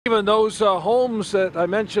Even those homes that I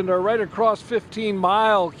mentioned are right across 15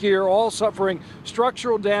 Mile here, all suffering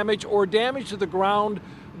structural damage or damage to the ground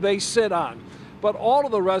they sit on. But all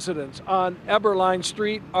of the residents on Eberline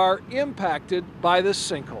Street are impacted by this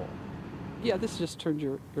sinkhole. Yeah, this just turned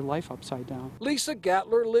your life upside down. Lisa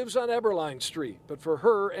Gatler lives on Eberline Street, but for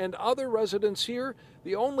her and other residents here,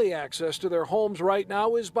 the only access to their homes right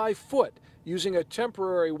now is by foot, using a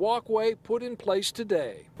temporary walkway put in place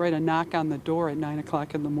today. Right, a knock on the door at 9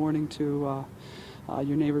 o'clock in the morning to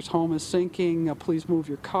your neighbor's home is sinking, please move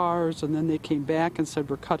your cars. And then they came back and said,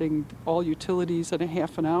 we're cutting all utilities in a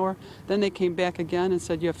half an hour. Then they came back again and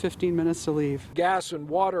said, you have 15 minutes to leave. Gas and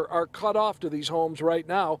water are cut off to these homes right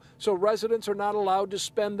now, so residents are not allowed to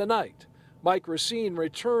spend the night. Mike Racine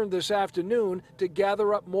returned this afternoon to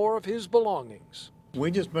gather up more of his belongings. We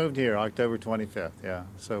just moved here October 25th, yeah.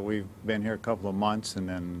 So we've been here a couple of months and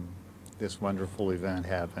then this wonderful event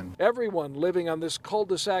happened. Everyone living on this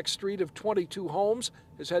cul-de-sac street of 22 homes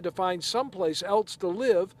has had to find someplace else to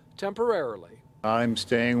live temporarily. I'm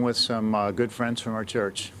staying with some good friends from our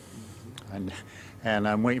church. And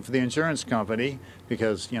I'm waiting for the insurance company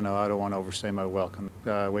because, you know, I don't want to overstay my welcome.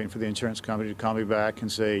 Waiting for the insurance company to call me back and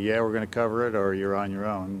say, yeah, we're going to cover it or you're on your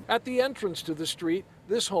own. At the entrance to the street,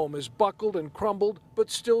 this home is buckled and crumbled,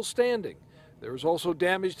 but still standing. There is also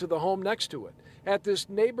damage to the home next to it. At this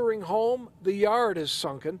neighboring home, the yard has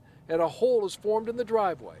sunken and a hole is formed in the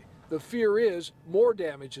driveway. The fear is more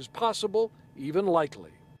damage is possible, even likely.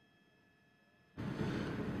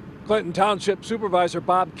 Clinton Township Supervisor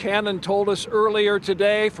Bob Cannon told us earlier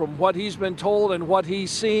today, from what he's been told and what he's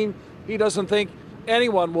seen, he doesn't think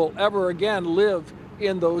anyone will ever again live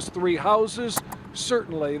in those three houses.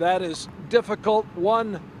 Certainly that is difficult.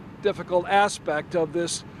 One difficult aspect of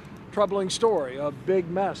this troubling story, a big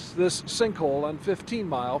mess, this sinkhole on 15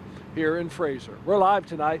 Mile here in Fraser. We're live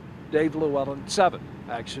tonight. Dave Llewellyn, 7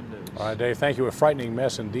 Action News. All right, Dave, thank you. A frightening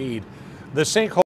mess indeed. The sinkhole